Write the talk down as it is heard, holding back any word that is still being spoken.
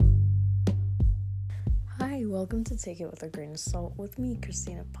Hi, welcome to Take It With a Grain of Salt with me,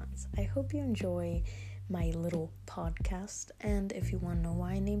 Christina Pons. I hope you enjoy my little podcast, and if you want to know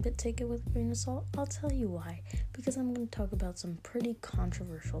why I named it Take It With a Grain of Salt, I'll tell you why. Because I'm going to talk about some pretty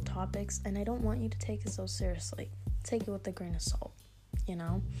controversial topics, and I don't want you to take it so seriously. Take it with a grain of salt,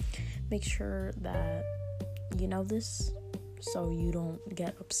 Make sure that you know this so you don't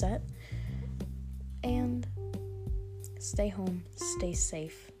get upset, and stay home, stay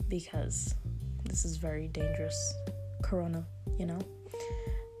safe, because this is very dangerous. Corona,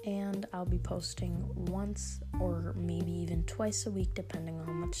 And I'll be posting once or maybe even twice a week, depending on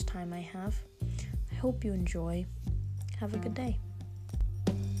how much time I have. I hope you enjoy. Have a good day.